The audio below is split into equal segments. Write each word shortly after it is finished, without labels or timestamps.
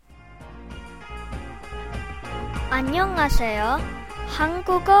안녕하세요.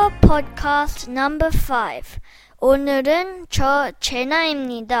 한국어 팟캐스트 넘버 5. 오늘은 저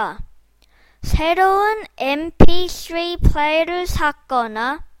제나입니다. 새로운 mp3 플레이어를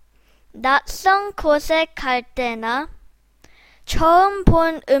샀거나 낯선 곳에 갈 때나 처음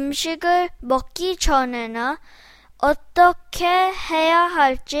본 음식을 먹기 전에나 어떻게 해야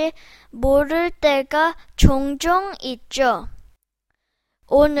할지 모를 때가 종종 있죠.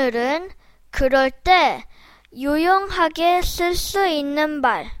 오늘은 그럴 때 유용하게 쓸 수 있는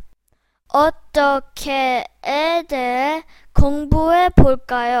말, 어떻게에 대해 공부해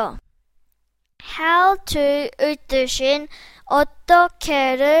볼까요? how to의 뜻인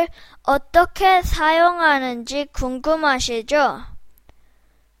어떻게를 어떻게 사용하는지 궁금하시죠?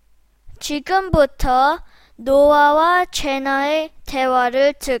 지금부터 노아와 제나의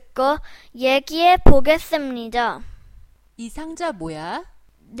대화를 듣고 얘기해 보겠습니다. 이 상자 뭐야?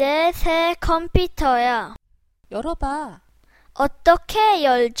 내 새 컴퓨터야. 열어봐. 어떻게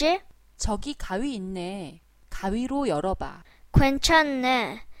열지? 저기 가위 있네. 가위로 열어봐.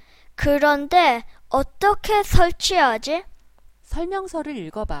 괜찮네. 그런데 어떻게 설치하지? 설명서를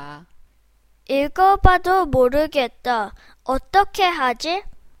읽어봐. 읽어봐도 모르겠다. 어떻게 하지?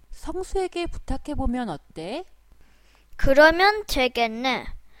 성수에게 부탁해보면 어때? 그러면 되겠네.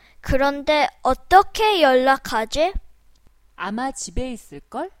 그런데 어떻게 연락하지? 아마 집에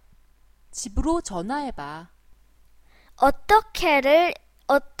있을걸? 집으로 전화해봐. 어떻게를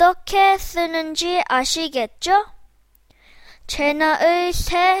어떻게 쓰는지 아시겠죠? 제나의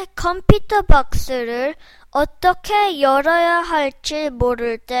새 컴퓨터 박스를 어떻게 열어야 할지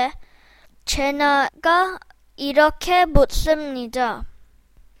모를 때 제나가 이렇게 묻습니다.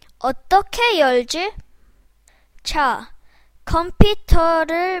 어떻게 열지? 자,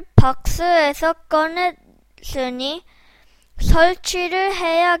 컴퓨터를 박스에서 꺼냈으니 설치를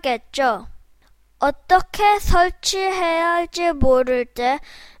해야겠죠. 어떻게 설치해야 할지 모를 때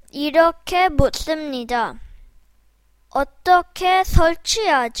이렇게 묻습니다. 어떻게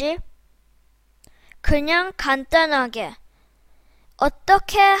설치하지? 그냥 간단하게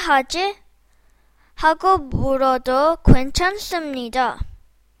어떻게 하지? 하고 물어도 괜찮습니다.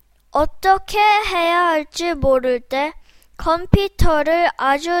 어떻게 해야 할지 모를 때 컴퓨터를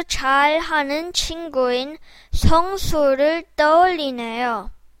아주 잘 하는 친구인 성수를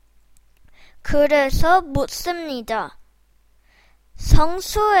떠올리네요. 그래서 묻습니다.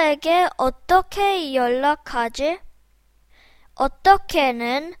 성수에게 어떻게 연락하지?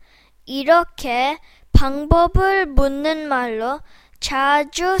 어떻게는 이렇게 방법을 묻는 말로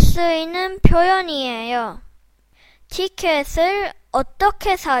자주 쓰이는 표현이에요. 티켓을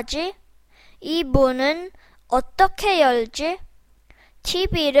어떻게 사지? 이 문은 어떻게 열지?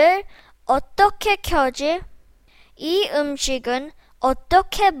 TV를 어떻게 켜지? 이 음식은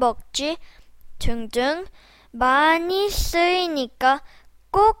어떻게 먹지? 등등 많이 쓰이니까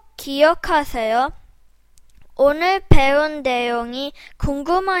꼭 기억하세요. 오늘 배운 내용이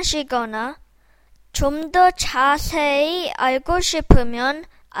궁금하시거나 좀 더 자세히 알고 싶으면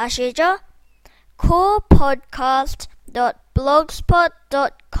아시죠?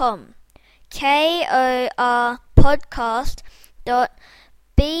 corepodcast.blogspot.com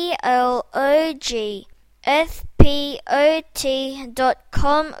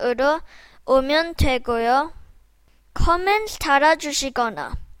corepodcast.blogspot.com으로 오면 되고요. 코멘트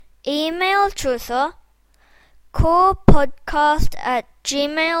달아주시거나 이메일 주소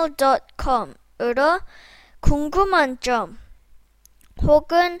corepodcast@gmail.com으로 궁금한 점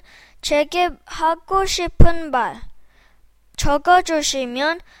혹은 제게 하고 싶은 말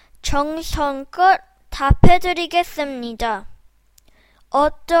적어주시면 정성껏 답해드리겠습니다.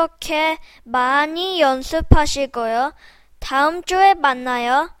 어떻게 많이 연습하시고요. 다음 주에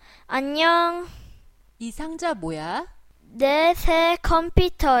만나요. 안녕. 이 상자 뭐야? 내 새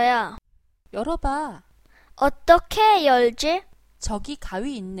컴퓨터야. 열어봐. 어떻게 열지? 저기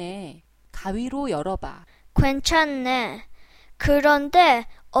가위 있네. 가위로 열어봐. 괜찮네. 그런데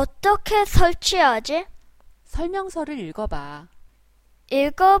어떻게 설치하지? 설명서를 읽어봐.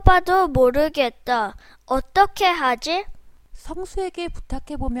 읽어봐도 모르겠다. 어떻게 하지? 성수에게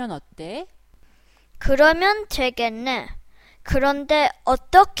부탁해보면 어때? 그러면 되겠네. 그런데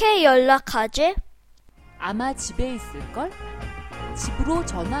어떻게 연락하지? 아마 집에 있을걸? 집으로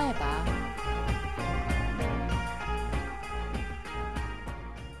전화해봐.